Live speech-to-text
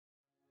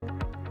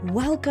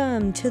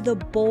Welcome to the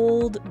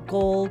Bold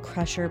Goal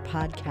Crusher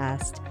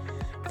podcast.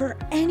 For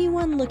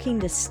anyone looking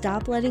to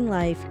stop letting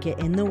life get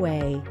in the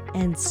way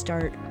and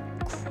start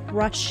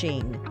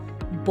crushing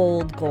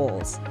bold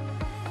goals.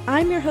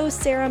 I'm your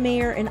host, Sarah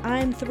Mayer, and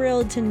I'm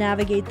thrilled to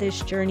navigate this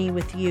journey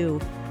with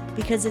you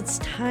because it's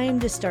time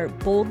to start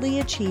boldly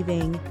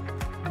achieving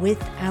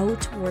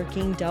without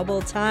working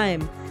double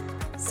time.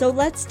 So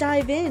let's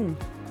dive in.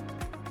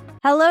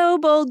 Hello,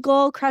 Bold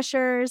Goal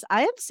Crushers.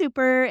 I am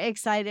super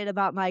excited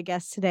about my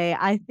guest today.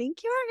 I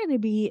think you are going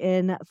to be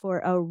in for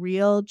a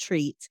real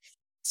treat.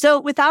 So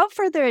without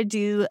further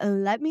ado,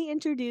 let me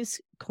introduce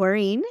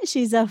Corene.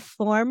 She's a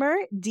former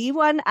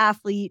D1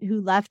 athlete who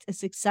left a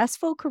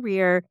successful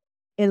career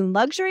in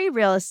luxury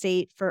real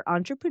estate for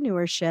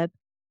entrepreneurship,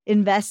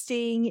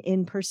 investing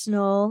in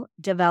personal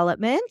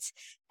development,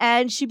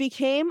 and she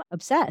became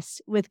obsessed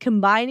with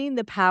combining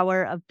the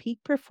power of peak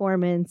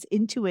performance,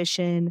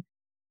 intuition,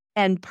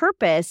 and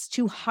purpose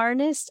to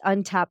harness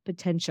untapped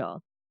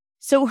potential.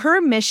 So her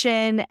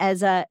mission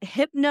as a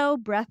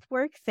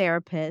Hypno-Breathwork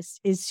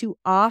therapist is to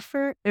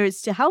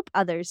help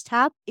others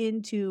tap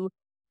into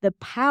the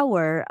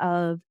power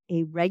of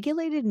a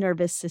regulated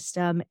nervous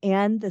system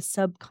and the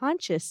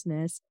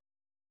subconsciousness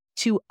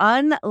to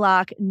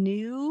unlock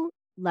new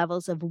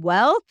levels of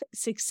wealth,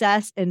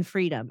 success, and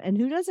freedom. And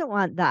who doesn't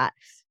want that?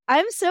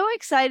 I'm so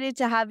excited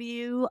to have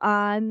you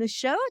on the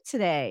show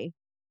today.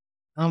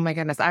 Oh my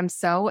goodness. I'm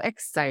so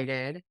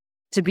excited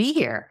to be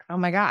here. Oh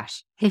my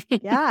gosh.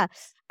 Yeah,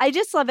 I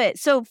just love it.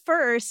 So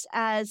first,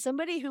 as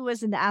somebody who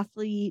was an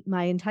athlete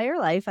my entire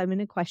life, I'm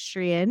an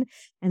equestrian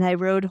and I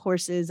rode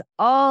horses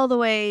all the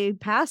way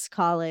past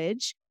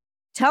college.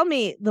 Tell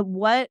me,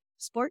 what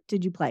sport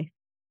did you play?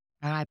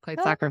 I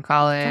played soccer in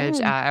college.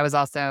 Fun. I was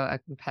also a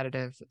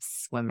competitive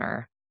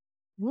swimmer.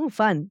 Ooh,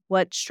 fun.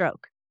 What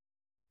stroke?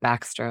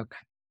 Backstroke.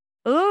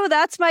 Ooh,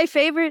 that's my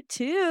favorite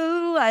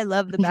too. I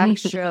love the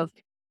backstroke.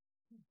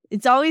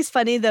 It's always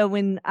funny, though,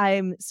 when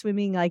I'm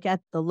swimming like at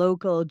the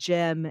local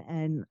gym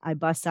and I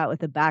bust out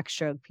with a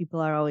backstroke, people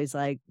are always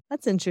like,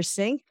 that's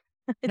interesting.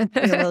 I'm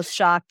a little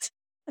shocked.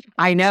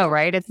 I know,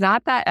 right? It's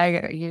not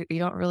that you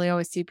don't really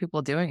always see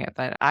people doing it,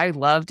 but I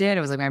loved it. It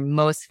was like my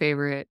most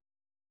favorite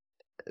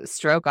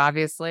stroke,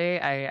 obviously.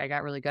 I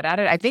got really good at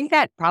it. I think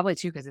that probably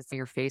too, because it's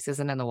your face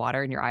isn't in the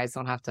water and your eyes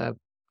don't have to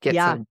get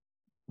so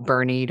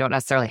burny. You don't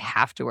necessarily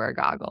have to wear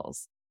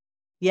goggles.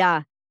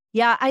 Yeah.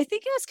 Yeah, I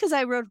think it was because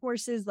I rode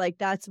horses, like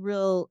that's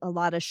a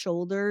lot of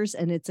shoulders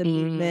and it's a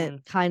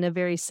movement kind of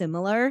very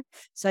similar.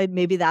 So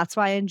maybe that's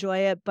why I enjoy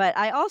it. But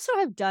I also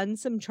have done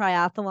some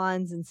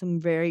triathlons in some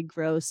very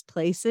gross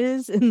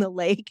places in the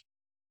lake.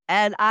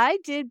 And I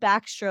did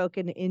backstroke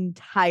an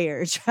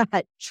entire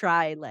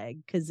tri leg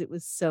because it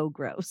was so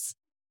gross.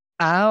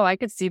 Oh, I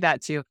could see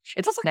that too.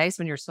 It's also nice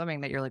when you're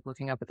swimming that you're like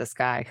looking up at the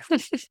sky.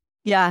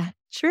 Yeah,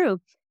 true.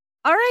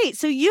 All right.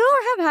 So you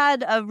have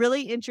had a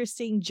really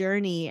interesting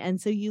journey.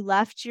 And so you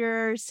left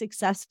your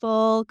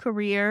successful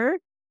career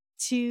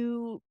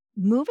to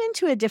move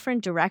into a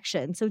different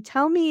direction. So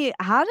tell me,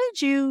 how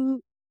did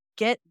you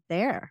get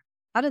there?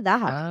 How did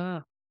that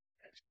happen?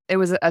 It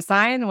was a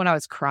sign when I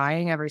was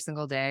crying every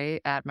single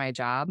day at my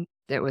job.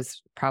 It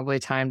was probably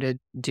time to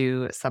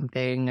do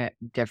something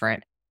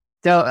different.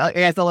 So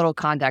as a little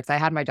context, I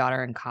had my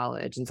daughter in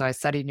college. And so I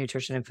studied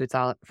nutrition and food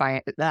science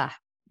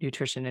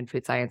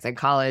in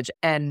college.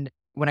 And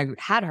when I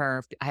had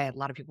her, I had a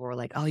lot of people were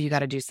like, oh, you got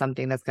to do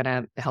something that's going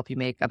to help you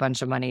make a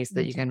bunch of money so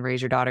that you can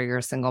raise your daughter. You're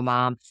a single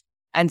mom.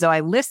 And so I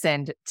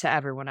listened to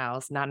everyone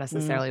else, not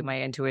necessarily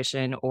my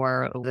intuition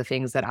or the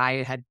things that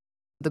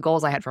the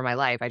goals I had for my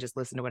life. I just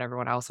listened to what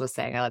everyone else was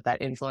saying. I let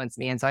that influence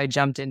me. And so I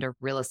jumped into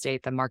real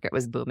estate. The market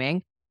was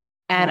booming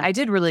and I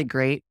did really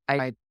great.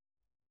 I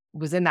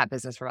was in that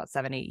business for about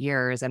 7-8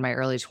 years in my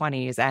early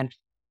 20s. And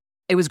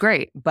it was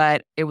great,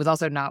 but it was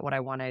also not what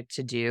I wanted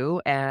to do.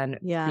 And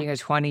being a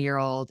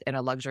 20-year-old in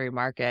a luxury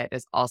market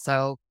is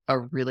also a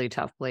really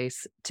tough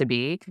place to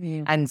be.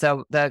 And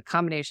so the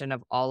combination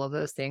of all of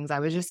those things, I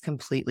was just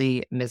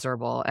completely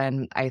miserable.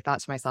 And I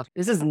thought to myself,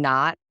 this is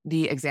not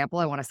the example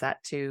I want to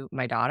set to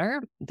my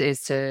daughter,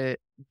 is to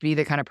be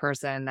the kind of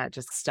person that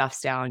just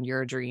stuffs down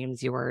your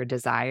dreams, your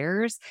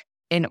desires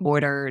in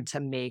order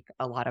to make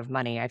a lot of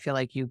money. I feel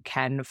like you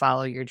can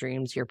follow your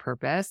dreams, your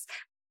purpose,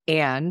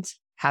 and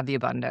have the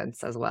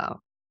abundance as well.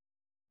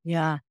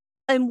 Yeah.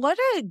 And what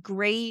a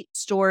great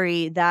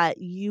story that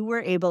you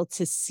were able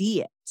to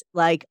see it.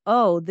 Like,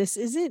 oh, this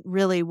isn't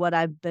really what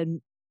I've been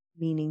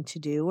meaning to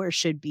do or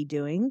should be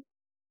doing.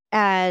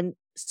 And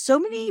so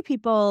many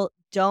people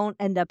don't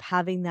end up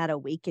having that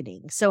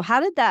awakening. So how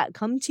did that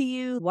come to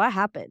you? What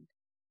happened?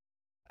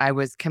 I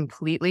was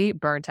completely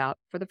burnt out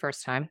for the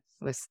first time.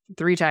 It was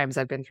 3 times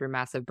I've been through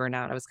massive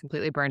burnout. I was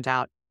completely burnt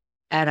out.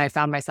 And I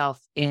found myself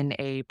in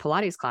a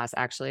Pilates class,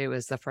 actually. It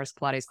was the first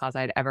Pilates class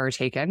I'd ever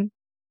taken.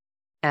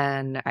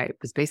 And I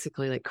was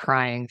basically like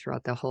crying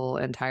throughout the whole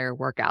entire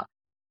workout.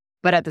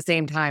 But at the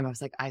same time, I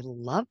was like, I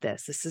love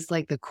this. This is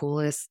like the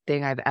coolest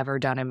thing I've ever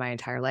done in my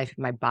entire life.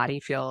 My body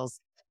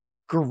feels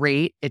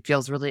great. It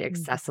feels really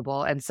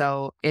accessible. And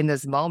so in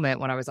this moment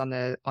when I was on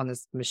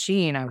this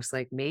machine, I was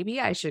like,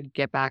 maybe I should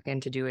get back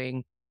into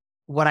doing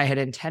what I had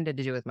intended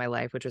to do with my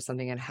life, which was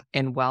something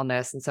in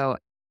wellness. And so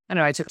I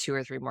don't know, I took 2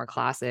 or 3 more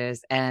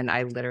classes and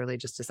I literally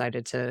just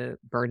decided to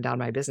burn down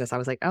my business. I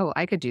was like, oh,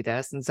 I could do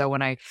this. And so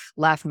when I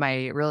left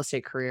my real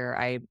estate career,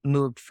 I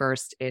moved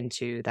first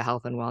into the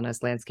health and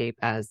wellness landscape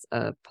as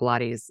a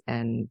Pilates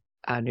and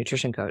a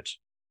nutrition coach.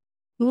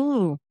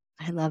 Ooh,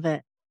 I love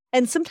it.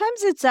 And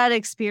sometimes it's that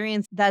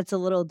experience that's a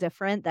little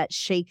different, that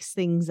shakes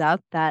things up,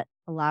 that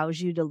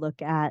allows you to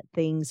look at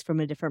things from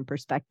a different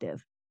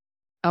perspective.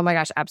 Oh my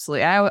gosh,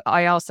 absolutely.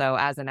 I also,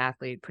 as an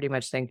athlete, pretty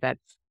much think that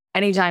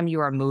anytime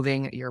you are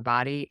moving your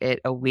body, it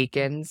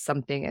awakens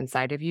something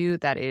inside of you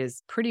that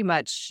is pretty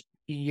much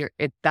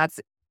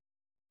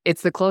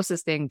it's the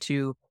closest thing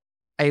to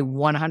a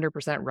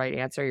 100% right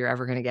answer you're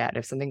ever going to get.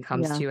 If something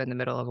comes Yeah. to you in the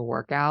middle of a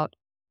workout,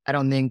 I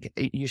don't think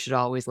you should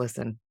always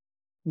listen.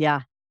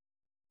 Yeah.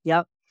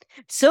 Yep.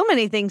 So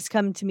many things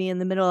come to me in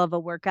the middle of a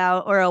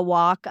workout or a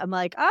walk. I'm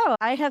like, oh,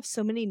 I have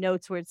so many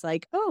notes where it's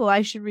like, oh,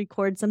 I should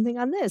record something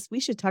on this. We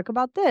should talk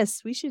about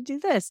this. We should do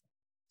this.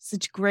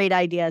 Such great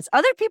ideas.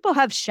 Other people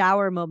have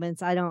shower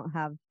moments. I don't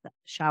have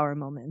shower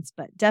moments,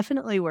 but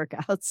definitely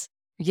workouts.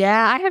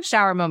 Yeah, I have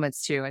shower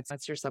moments too.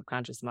 It's your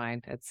subconscious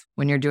mind. It's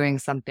when you're doing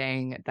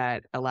something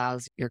that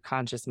allows your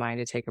conscious mind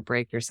to take a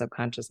break, your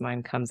subconscious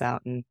mind comes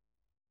out and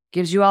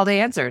gives you all the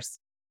answers.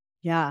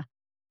 Yeah.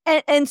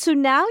 And so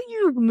now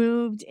you've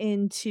moved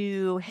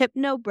into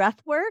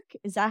Hypno-Breathwork.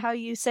 Is that how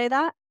you say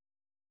that?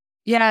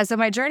 Yeah, so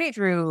my journey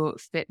through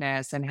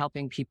fitness and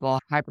helping people,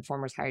 high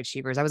performers, high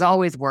achievers, I was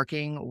always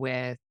working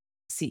with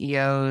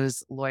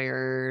CEOs,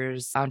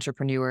 lawyers,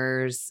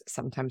 entrepreneurs,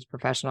 sometimes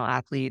professional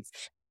athletes.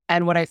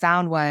 And what I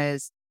found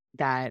was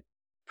that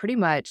pretty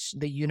much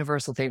the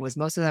universal thing was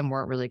most of them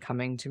weren't really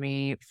coming to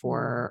me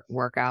for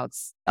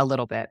workouts a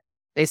little bit.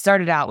 They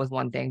started out with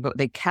one thing, but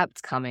they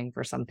kept coming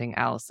for something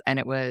else. And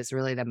it was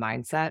really the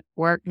mindset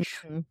work.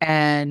 Mhm.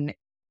 And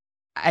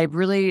I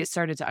really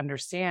started to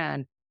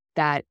understand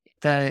that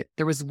there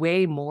was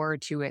way more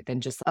to it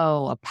than just,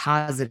 oh, a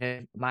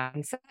positive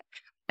mindset.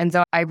 And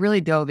so I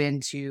really dove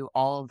into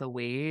all of the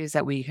ways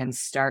that we can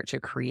start to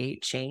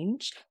create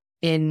change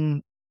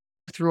in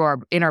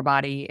in our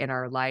body, in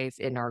our life,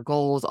 in our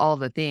goals, all of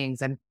the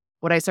things. And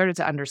what I started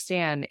to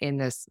understand in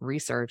this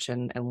research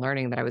and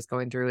learning that I was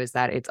going through is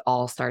that it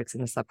all starts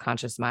in the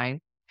subconscious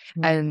mind.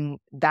 Mhm. And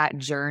that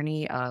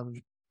journey of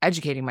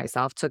educating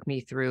myself took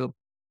me through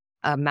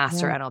a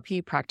master Yeah.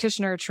 NLP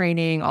practitioner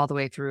training all the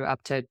way through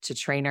up to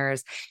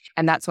trainers.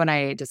 And that's when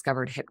I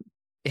discovered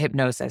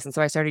hypnosis. And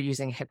so I started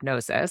using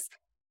hypnosis.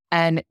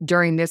 And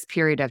during this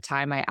period of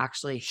time, I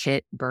actually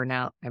hit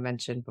burnout. I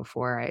mentioned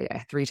before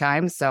 3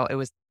 times. So it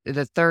was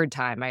the third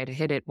time. I had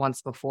hit it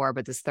once before,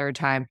 but this third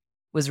time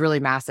was really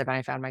massive. And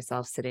I found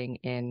myself sitting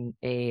in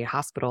a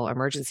hospital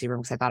emergency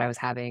room because I thought I was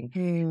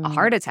having a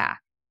heart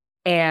attack.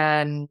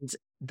 And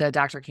the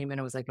doctor came in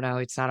and was like, no,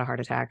 it's not a heart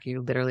attack.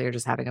 You literally are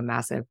just having a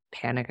massive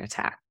panic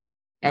attack.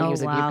 And he Oh,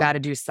 was like, you've got wow. to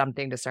do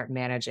something to start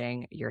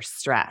managing your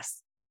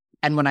stress.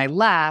 And when I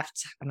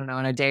left, I don't know,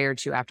 in a day or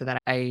two after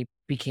that, I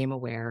became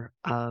aware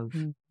of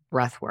Mm.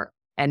 breath work.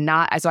 And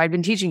so I'd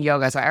been teaching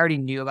yoga, so I already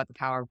knew about the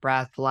power of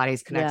breath.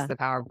 Pilates connects Yeah. to the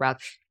power of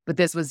breath, but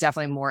this was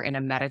definitely more in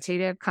a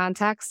meditative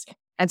context.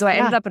 And so I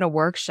ended Yeah. up in a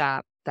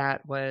workshop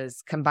that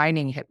was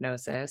combining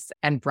hypnosis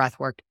and breath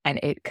work, and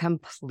it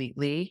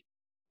completely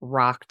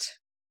rocked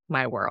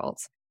my world.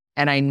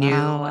 And I knew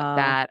Wow.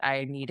 that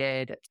I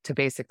needed to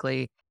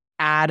basically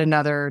add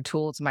another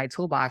tool to my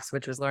toolbox,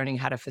 which was learning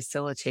how to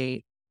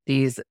facilitate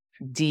these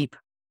deep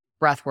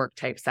breathwork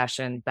type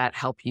sessions that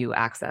help you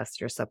access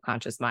your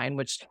subconscious mind,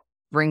 which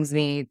brings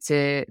me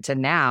to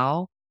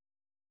now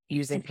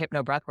using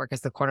hypno breathwork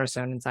as the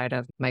cornerstone inside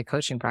of my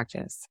coaching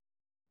practice.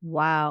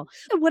 Wow.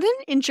 What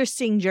an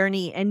interesting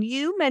journey. And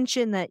you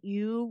mentioned that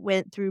you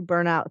went through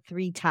burnout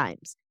 3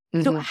 times.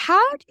 So Mhm.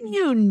 how do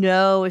you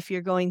know if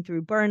you're going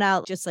through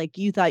burnout, just like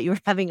you thought you were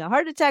having a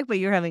heart attack, but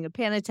you're having a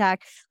panic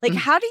attack? Like, Mm.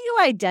 how do you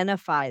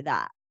identify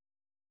that?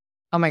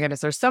 Oh my goodness,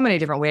 there's so many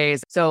different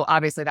ways. So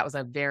obviously that was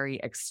a very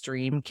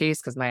extreme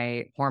case because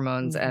my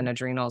hormones and Mhm.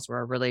 adrenals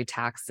were really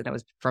taxed and it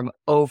was from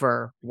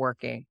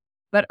overworking.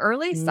 But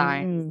early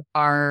signs Mm.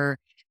 are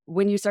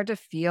when you start to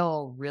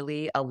feel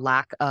really a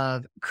lack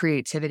of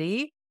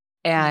creativity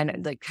and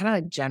Mhm. like kind of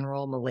like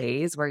general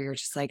malaise where you're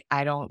just like,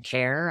 I don't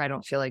care. I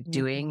don't feel like Mhm.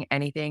 doing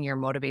anything. Your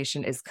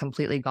motivation is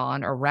completely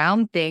gone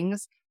around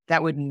things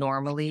that would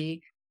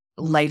normally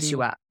light you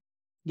Mm. up.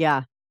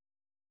 Yeah.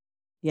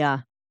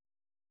 Yeah.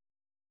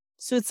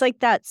 So it's like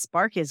that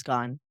spark is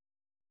gone.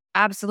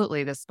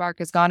 Absolutely. The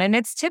spark is gone. And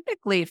it's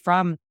typically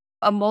from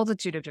a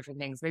multitude of different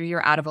things. Maybe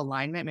you're out of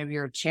alignment. Maybe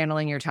you're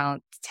channeling your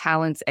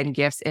talents and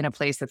gifts in a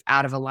place that's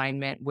out of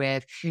alignment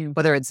with Mm.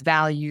 whether it's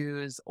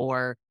values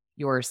or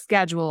your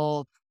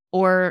schedule,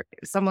 or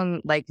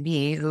someone like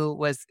me who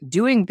was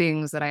doing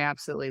things that I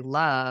absolutely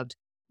loved,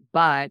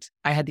 but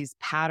I had these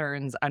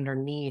patterns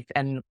underneath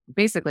and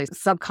basically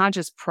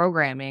subconscious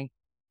programming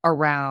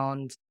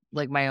around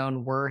like my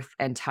own worth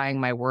and tying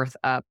my worth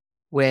up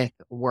with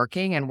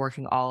working and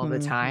working all of the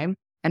Mhm. time.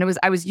 And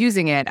I was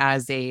using it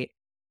as I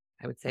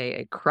would say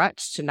a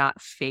crutch to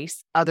not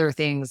face other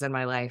things in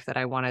my life that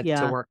I wanted to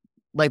Yeah. work,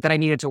 like that I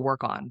needed to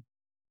work on.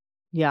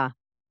 Yeah.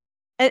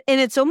 And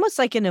it's almost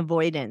like an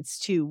avoidance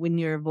too, when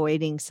you're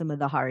avoiding some of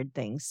the hard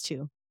things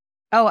too.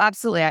 Oh,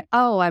 absolutely.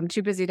 I'm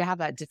too busy to have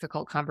that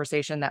difficult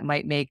conversation that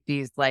might make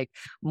these like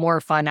more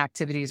fun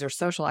activities or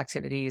social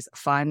activities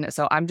fun.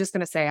 So I'm just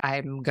going to say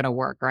I'm going to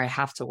work or I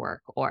have to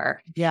work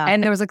Yeah.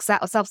 and there was like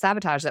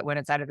self-sabotage that went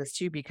inside of this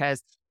too,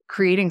 because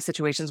creating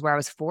situations where I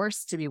was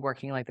forced to be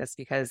working like this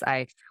because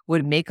I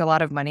would make a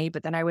lot of money,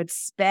 but then I would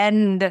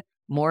spend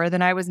more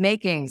than I was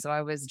making. So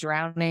I was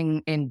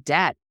drowning in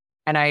debt.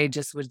 And I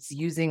just was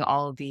using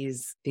all of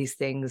these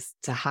things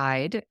to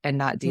hide and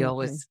not deal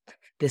with Mhm.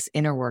 this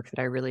inner work that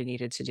I really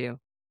needed to do.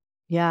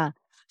 Yeah.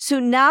 So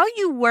now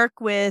you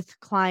work with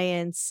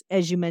clients,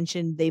 as you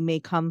mentioned, they may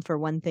come for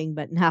one thing,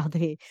 but now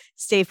they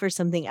stay for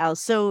something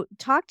else. So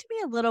talk to me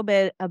a little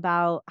bit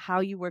about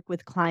how you work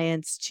with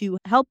clients to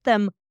help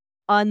them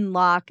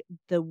unlock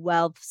the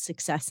wealth,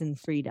 success, and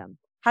freedom.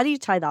 How do you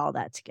tie all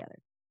that together?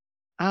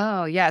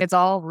 Oh, yeah. It's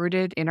all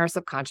rooted in our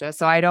subconscious.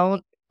 So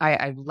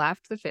I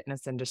left the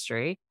fitness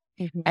industry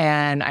Mhm.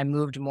 and I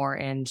moved more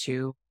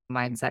into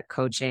mindset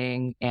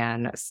coaching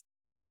and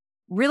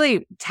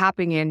really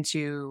tapping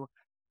into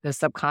the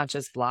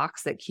subconscious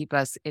blocks that keep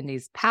us in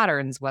these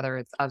patterns, whether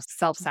it's of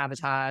self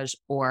sabotage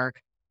or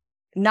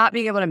not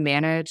being able to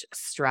manage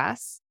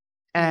stress.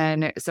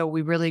 And so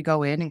we really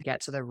go in and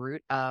get to the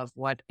root of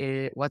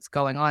what's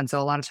going on. So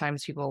a lot of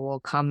times people will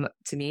come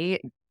to me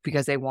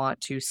because they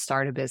want to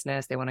start a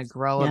business, they want to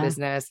grow a Yeah.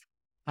 business.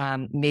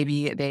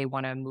 Maybe they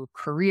want to move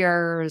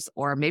careers,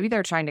 or maybe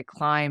they're trying to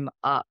climb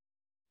up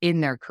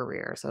in their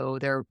career. So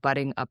they're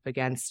butting up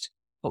against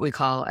what we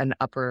call an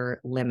upper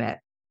limit.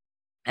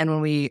 And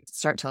when we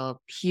start to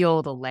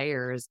peel the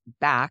layers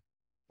back,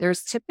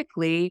 there's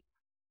typically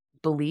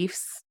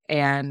beliefs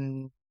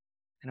and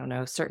I don't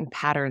know, certain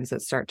patterns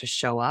that start to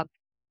show up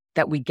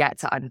that we get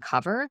to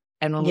uncover.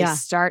 And when we Yeah.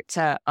 start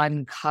to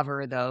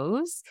uncover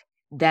those,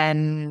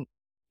 then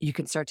you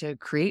can start to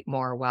create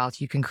more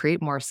wealth. You can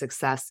create more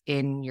success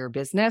in your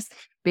business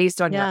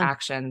based on your Yeah.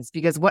 actions.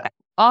 Because what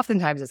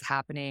oftentimes is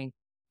happening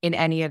in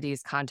any of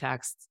these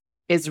contexts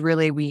is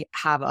really we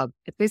have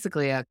it's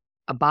basically a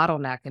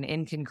bottleneck, an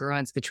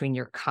incongruence between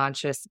your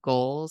conscious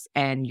goals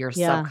and your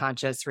Yeah.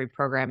 subconscious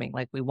reprogramming.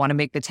 Like we want to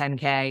make the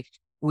 10K,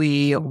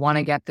 we want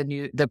to Mhm. get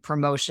the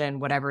promotion,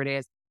 whatever it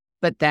is,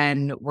 but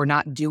then we're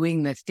not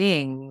doing the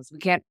things.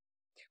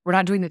 We're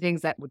not doing the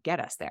things that would get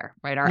us there,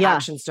 right? Our Yeah.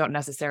 actions don't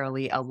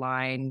necessarily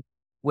align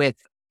with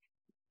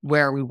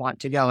where we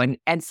want to go.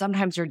 And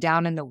sometimes you're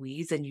down in the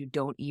weeds and you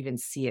don't even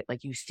see it.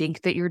 Like you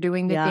think that you're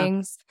doing the Yeah.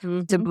 things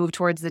to Mhm. move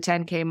towards the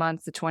 10K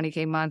months, the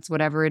 20K months,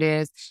 whatever it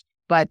is.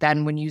 But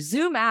then when you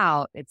zoom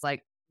out, it's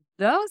like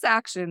those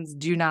actions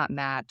do not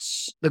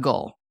match the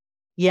goal,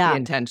 the Yeah.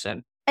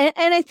 intention. And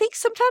I think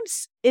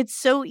sometimes it's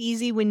so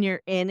easy when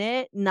you're in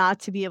it not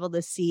to be able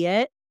to see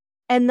it.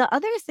 And the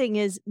other thing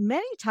is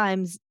many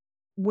times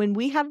when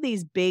we have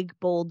these big,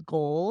 bold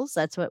goals,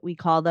 that's what we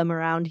call them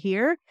around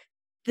here,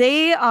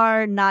 they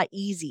are not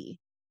easy.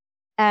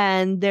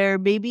 And they're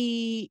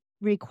maybe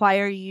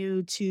require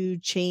you to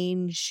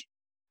change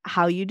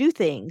how you do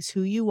things,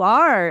 who you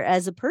are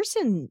as a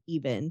person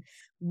even,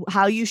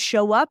 how you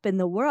show up in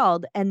the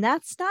world, and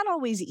that's not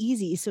always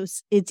easy. So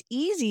it's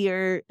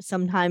easier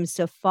sometimes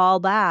to fall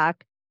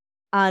back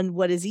on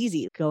what is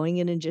easy, going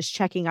in and just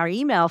checking our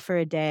email for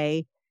a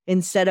day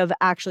instead of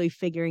actually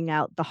figuring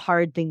out the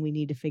hard thing we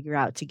need to figure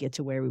out to get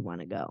to where we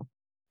wanna go.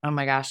 Oh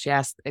my gosh,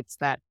 yes. It's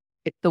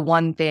the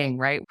one thing,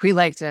 right? We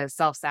like to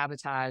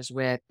self-sabotage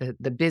with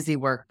the busy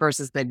work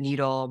versus the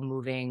needle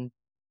moving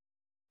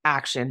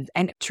actions.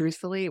 And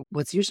truthfully,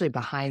 what's usually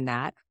behind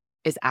that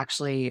is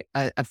actually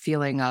a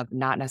feeling of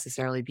not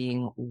necessarily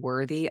being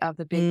worthy of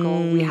the big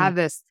goal. We Mm, have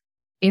this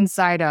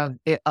inside of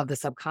of the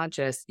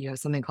subconscious, you have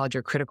something called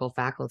your critical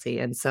faculty.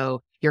 And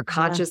so your yeah,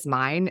 conscious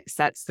mind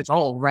sets the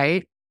goal,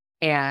 right?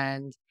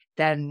 And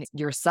then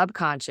your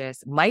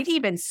subconscious might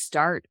even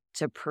start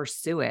to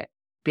pursue it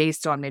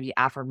based on maybe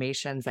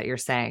affirmations that you're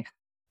saying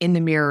in the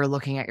mirror,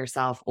 looking at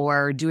yourself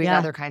or doing yeah,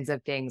 other kinds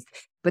of things.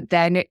 But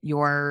then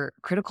your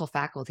critical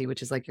faculty,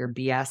 which is like your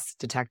BS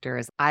detector,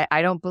 is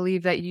I don't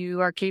believe that you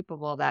are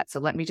capable of that.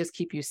 So let me just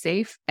keep you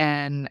safe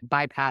and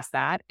bypass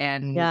that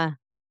and yeah.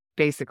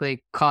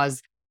 basically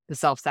cause the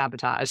self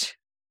sabotage.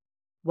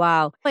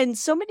 Wow. And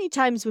so many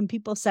times when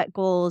people set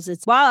goals,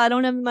 it's, wow, I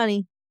don't have the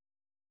money,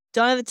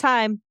 don't have the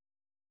time,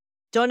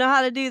 don't know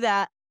how to do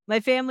that. My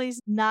family's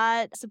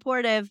not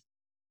supportive.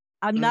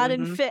 Hmm.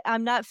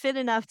 I'm not fit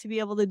enough to be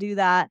able to do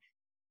that.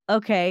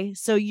 Okay,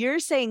 so you're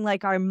saying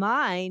like our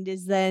mind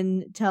is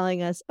then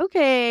telling us,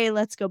 "Okay,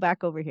 let's go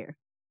back over here."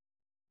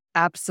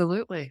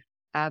 Absolutely.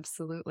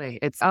 Absolutely.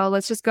 It's, oh,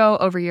 let's just go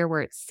over here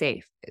where it's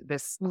safe.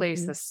 This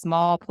place, Mhm, this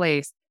small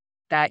place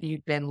that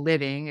you've been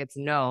living, it's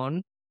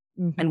known.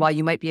 And mhm. while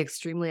you might be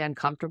extremely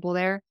uncomfortable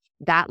there,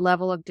 that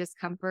level of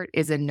discomfort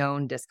is a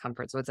known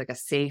discomfort. So it's like a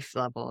safe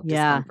level of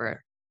Yeah,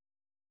 discomfort.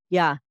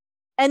 yeah.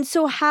 And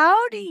so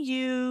how do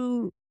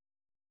you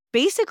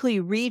basically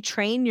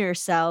retrain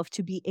yourself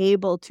to be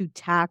able to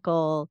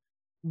tackle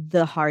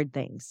the hard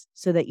things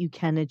so that you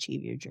can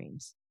achieve your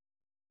dreams?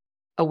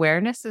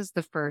 Awareness is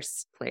the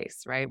first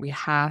place, right? We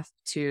have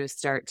to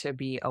start to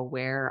be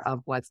aware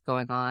of what's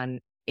going on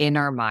in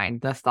our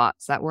mind, the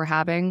thoughts that we're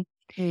having.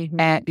 Mm-hmm.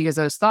 And because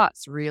those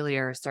thoughts really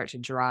start to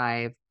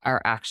drive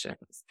our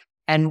actions.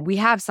 And we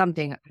have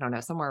something, I don't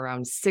know, somewhere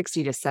around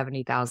 60 to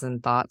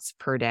 70,000 thoughts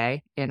per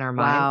day in our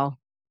mind. Wow.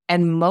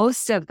 And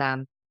most of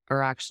them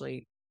are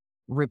actually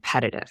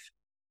repetitive.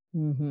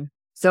 Mm-hmm.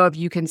 So if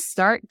you can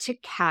start to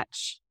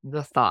catch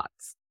the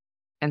thoughts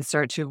and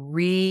start to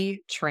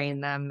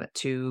retrain them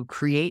to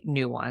create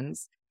new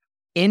ones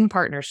in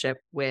partnership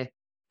with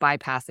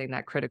bypassing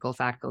that critical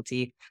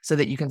faculty so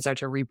that you can start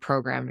to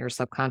reprogram your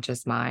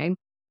subconscious mind,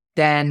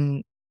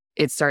 then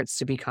it starts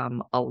to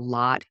become a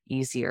lot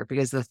easier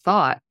because the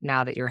thought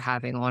now that you're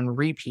having on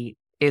repeat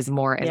is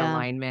more in Yeah.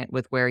 alignment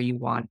with where you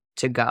want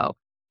to go.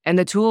 And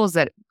the tools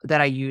that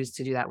I use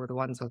to do that were the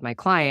ones with my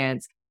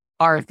clients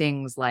are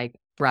things like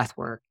breath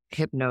work,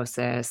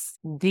 hypnosis,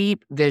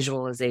 deep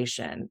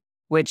visualization,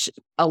 which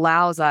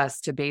allows us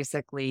to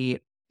basically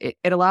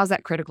it allows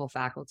that critical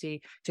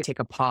faculty to take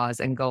a pause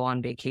and go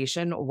on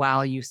vacation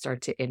while you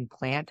start to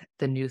implant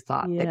the new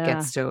thought that Yeah.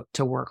 gets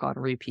to work on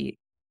repeat.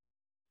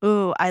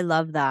 Ooh, I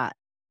love that.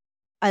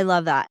 I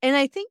love that. And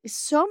I think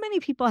so many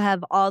people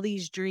have all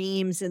these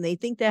dreams and they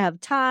think they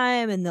have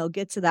time and they'll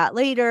get to that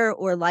later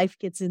or life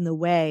gets in the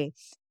way.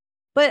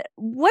 But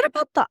what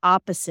about the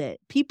opposite?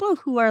 People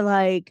who are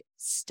like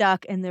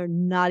stuck and they're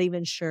not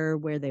even sure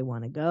where they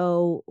want to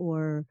go,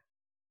 or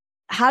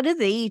how do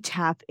they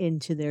tap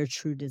into their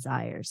true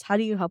desires? How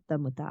do you help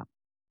them with that?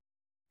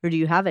 Or do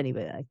you have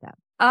anybody like that?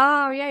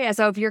 Oh, yeah, yeah.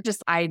 So if you're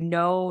just, I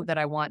know that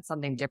I want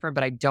something different,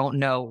 but I don't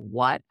know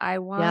what I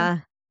want. Yeah.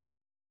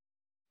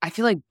 I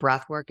feel like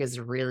breath work is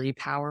really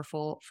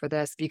powerful for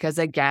this because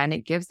again,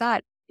 it gives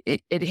that,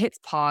 it hits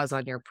pause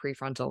on your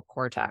prefrontal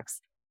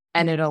cortex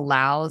and it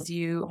allows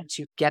you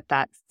to get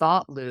that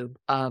thought loop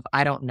of,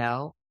 I don't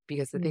know,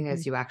 because the thing Mhm.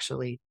 is you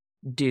actually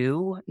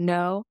do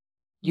know,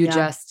 you Yeah.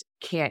 just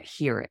can't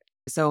hear it.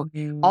 So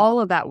Mm. all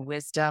of that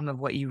wisdom of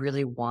what you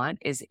really want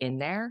is in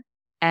there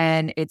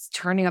and it's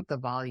turning up the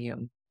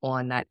volume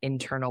on that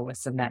internal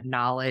wisdom, that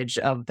knowledge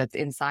of that's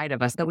inside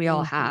of us that we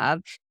all Mhm.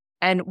 have.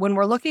 And when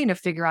we're looking to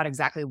figure out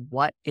exactly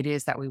what it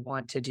is that we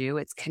want to do,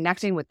 it's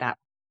connecting with that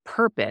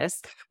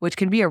purpose, which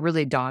can be a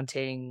really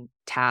daunting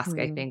task,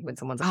 I think, when Mhm.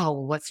 someone's, oh,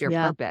 well, what's your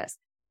Yeah. purpose?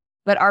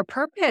 But our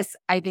purpose,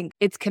 I think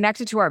it's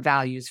connected to our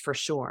values for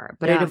sure,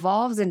 but it Yeah.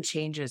 evolves and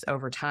changes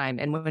over time.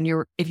 And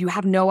if you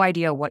have no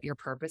idea what your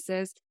purpose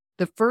is,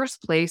 the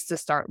first place to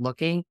start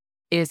looking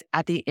is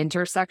at the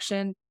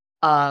intersection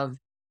of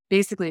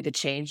basically the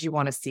change you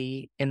want to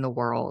see in the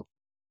world,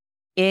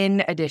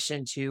 in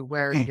addition to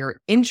where your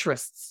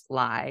interests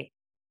lie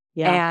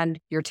Yeah. and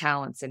your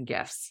talents and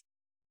gifts.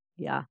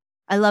 Yeah.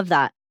 I love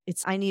that.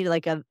 I need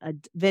like a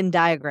Venn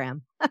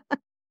diagram.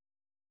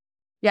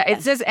 Yeah,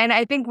 it's Yes. just, and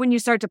I think when you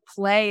start to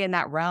play in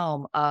that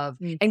realm of,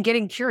 Mm. and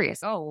getting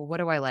curious, oh, well, what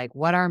do I like?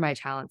 What are my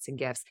talents and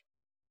gifts?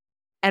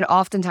 And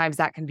oftentimes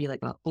that can be like,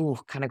 oh,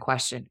 kind of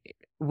question.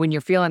 When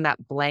you're feeling that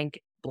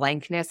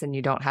blankness and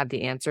you don't have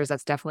the answers,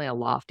 that's definitely a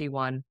lofty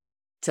one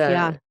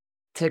Yeah.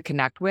 to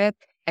connect with.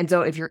 And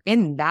so if you're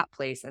in that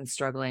place and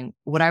struggling,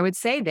 what I would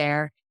say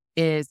there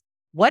is,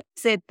 what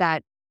is it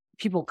that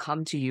people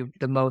come to you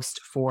the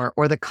most for,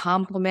 or the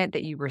compliment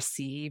that you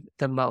receive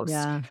the most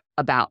Yeah.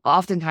 about?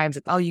 Oftentimes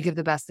it's, oh, you give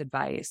the best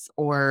advice,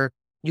 or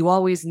you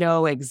always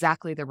know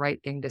exactly the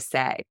right thing to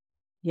say.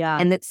 Yeah.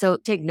 And that, so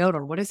take note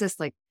on what is this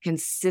like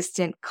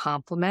consistent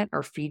compliment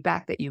or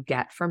feedback that you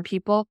get from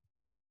people,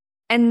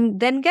 and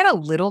then get a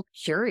little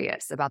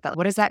curious about that.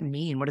 What does that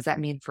mean? What does that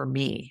mean for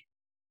me?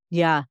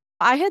 Yeah.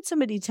 I had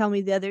somebody tell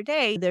me the other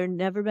day, they've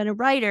never been a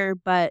writer,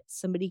 but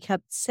somebody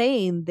kept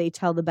saying they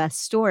tell the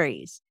best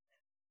stories.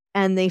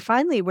 And they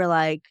finally were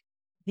like,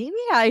 maybe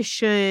I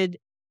should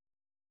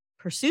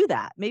pursue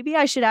that. Maybe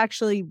I should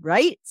actually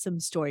write some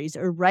stories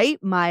or write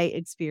my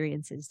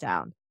experiences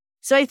down.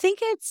 So I think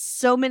it's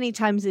so many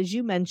times, as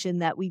you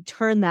mentioned, that we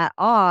turn that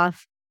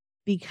off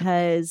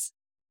because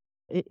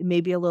it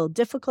may be a little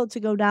difficult to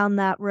go down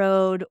that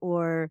road,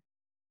 or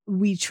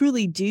we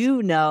truly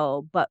do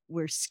know, but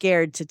we're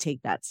scared to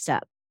take that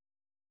step.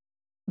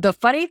 The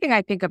funny thing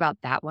I think about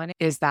that one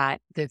is that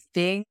the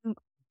thing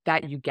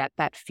that you get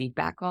that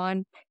feedback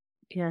on,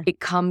 Yeah. it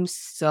comes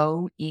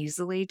so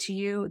easily to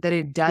you that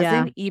it Yeah.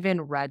 doesn't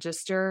even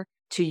register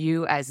to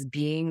you as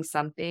being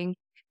something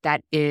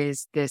that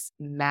is this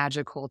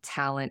magical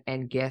talent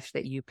and gift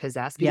that you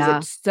possess, because Yeah.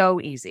 it's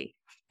so easy.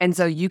 And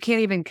so you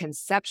can't even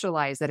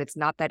conceptualize that it's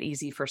not that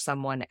easy for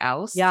someone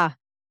else. Yeah.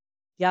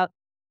 Yep.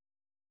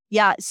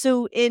 Yeah.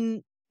 So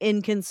in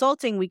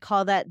consulting, we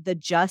call that the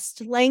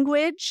just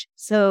language.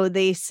 So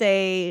they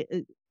say,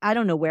 I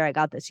don't know where I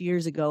got this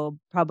years ago,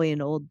 probably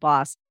an old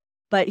boss,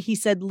 but he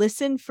said,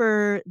 listen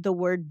for the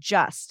word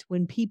just.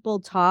 When people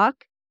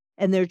talk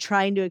and they're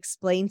trying to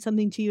explain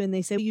something to you and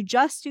they say, you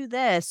just do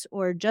this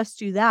or just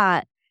do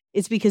that,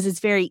 it's because it's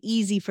very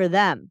easy for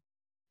them.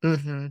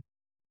 Mm-hmm.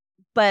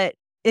 But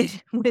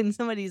when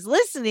somebody's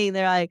listening,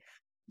 they're like,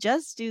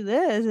 just do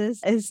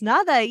this. It's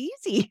not that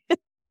easy.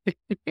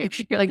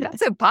 You're like,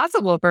 that's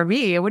impossible for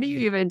me. What are you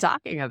even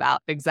talking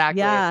about? Exactly.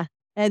 Yeah.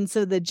 And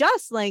so the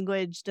just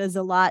language does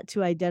a lot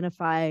to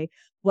identify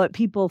what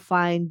people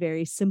find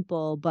very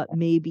simple, but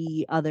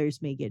maybe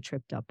others may get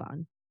tripped up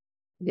on.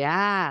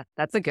 Yeah,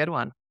 that's a good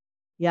one.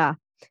 Yeah.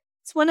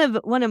 It's one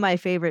of my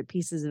favorite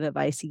pieces of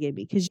advice he gave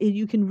me, because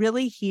you can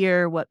really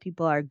hear what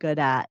people are good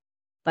at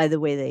by the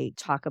way they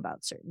talk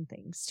about certain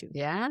things too.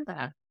 Yeah.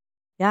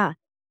 Yeah.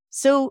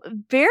 So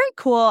very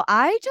cool.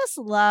 I just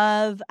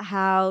love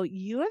how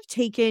you have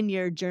taken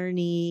your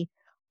journey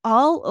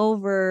all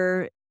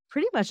over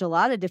pretty much a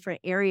lot of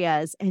different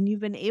areas, and you've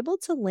been able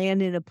to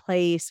land in a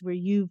place where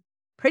you've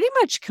pretty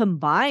much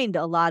combined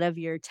a lot of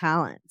your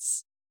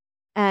talents.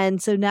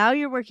 And so now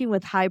you're working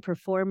with high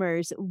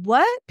performers.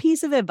 What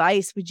piece of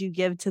advice would you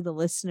give to the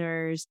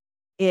listeners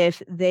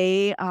if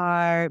they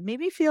are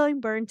maybe feeling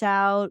burnt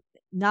out,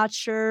 not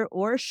sure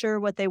or sure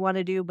what they want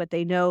to do, but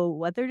they know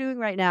what they're doing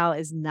right now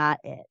is not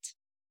it?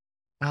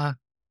 Uh,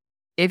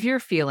 if you're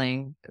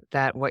feeling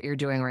that what you're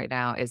doing right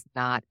now is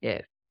not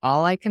it,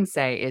 all I can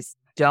say is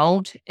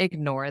don't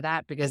ignore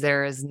that, because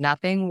there is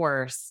nothing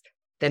worse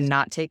than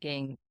not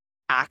taking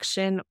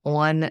action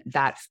on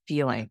that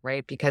feeling,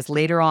 right? Because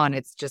later on,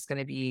 it's just going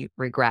to be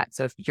regret.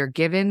 So if you're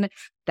given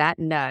that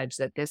nudge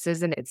that this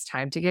isn't, it's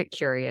time to get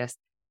curious.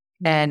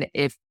 And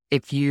if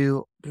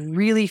you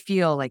really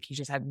feel like you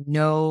just have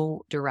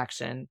no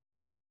direction,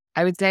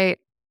 I would say, I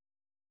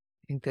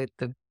think that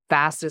the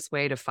fastest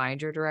way to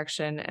find your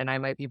direction, and I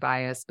might be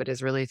biased, but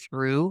is really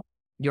through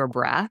your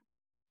breath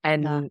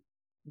and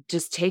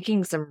just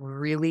taking some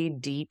really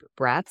deep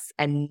breaths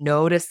and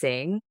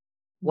noticing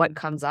what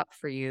comes up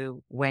for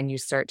you when you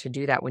start to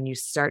do that, when you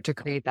start to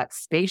create that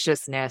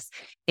spaciousness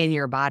in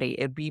your body.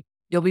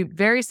 You'll be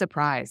very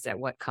surprised at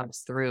what comes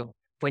through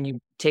when you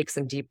take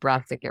some deep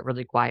breaths and get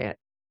really quiet.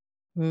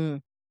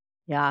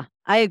 Yeah,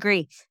 I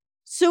agree.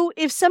 So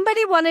if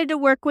somebody wanted to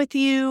work with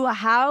you,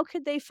 how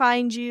could they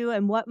find you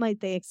and what might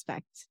they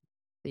expect?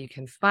 You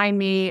can find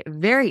me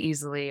very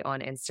easily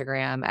on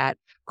Instagram at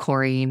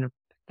Corene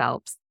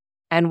Phelps.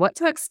 And what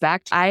to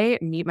expect, I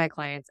meet my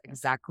clients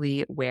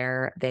exactly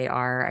where they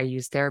are. I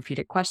use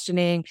therapeutic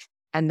questioning,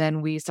 and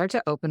then we start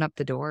to open up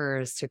the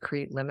doors to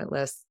create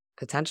limitless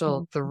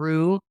potential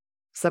through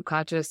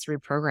subconscious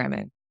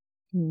reprogramming.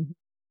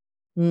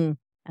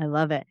 I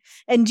love it.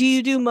 And do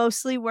you do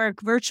mostly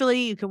work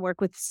virtually? You can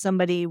work with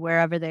somebody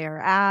wherever they are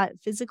at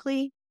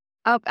physically?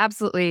 Oh,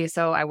 absolutely.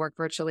 So I work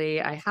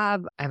virtually. I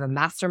have a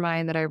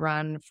mastermind that I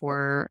run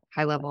for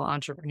high-level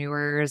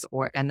entrepreneurs,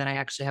 and then I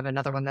actually have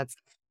another one that's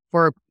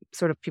for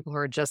sort of people who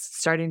are just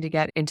starting to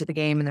get into the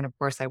game. And then of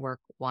course I work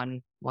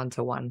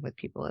one-to-one with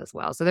people as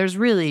well. So there's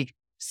really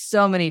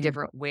so many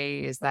different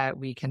ways that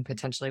we can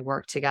potentially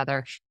work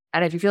together.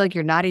 And if you feel like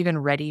you're not even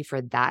ready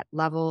for that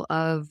level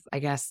of, I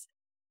guess,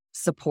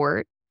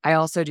 support, I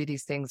also do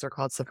these things. They're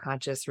called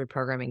subconscious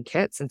reprogramming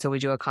kits. And so we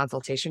do a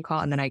consultation call,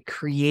 and then I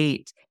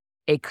create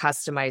a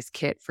customized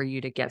kit for you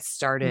to get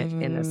started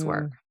in this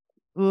work.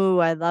 Ooh,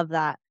 I love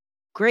that.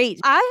 Great.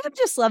 I have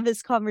just loved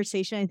this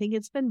conversation. I think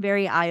it's been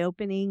very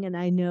eye-opening, and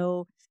I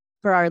know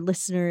for our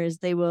listeners,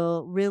 they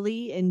will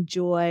really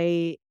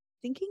enjoy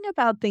thinking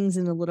about things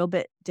in a little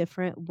bit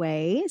different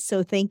way.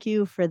 So thank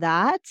you for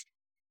that.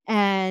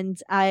 And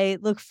I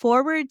look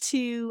forward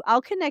to,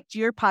 I'll connect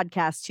your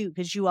podcast too,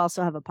 because you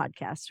also have a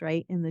podcast,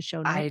 right? In the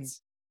show notes. I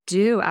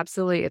do.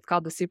 Absolutely. It's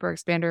called the Super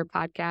Expander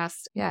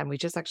Podcast. Yeah. And we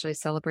just actually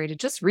celebrated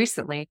just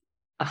recently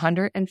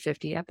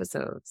 150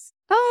 episodes.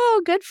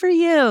 Oh, good for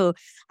you.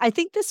 I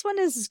think this one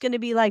is going to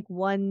be like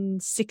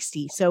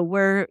 160. So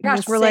we're in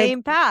the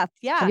same path.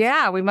 Yeah.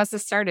 Yeah. We must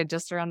have started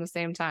just around the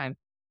same time.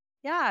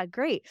 Yeah.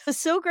 Great. It was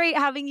so great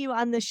having you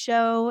on the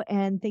show.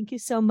 And thank you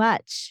so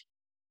much.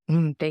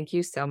 Thank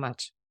you so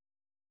much.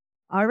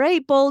 All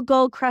right, bold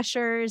goal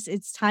crushers.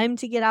 It's time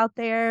to get out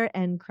there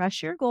and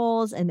crush your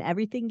goals and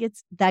everything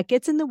that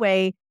gets in the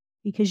way,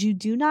 because you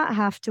do not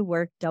have to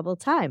work double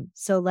time.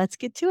 So let's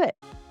get to it.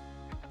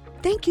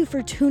 Thank you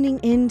for tuning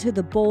in to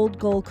the Bold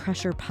Goal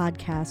Crusher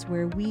podcast,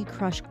 where we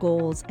crush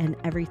goals and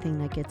everything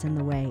that gets in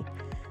the way.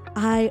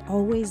 I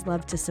always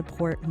love to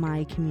support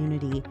my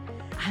community.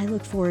 I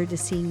look forward to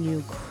seeing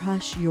you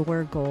crush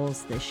your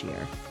goals this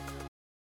year.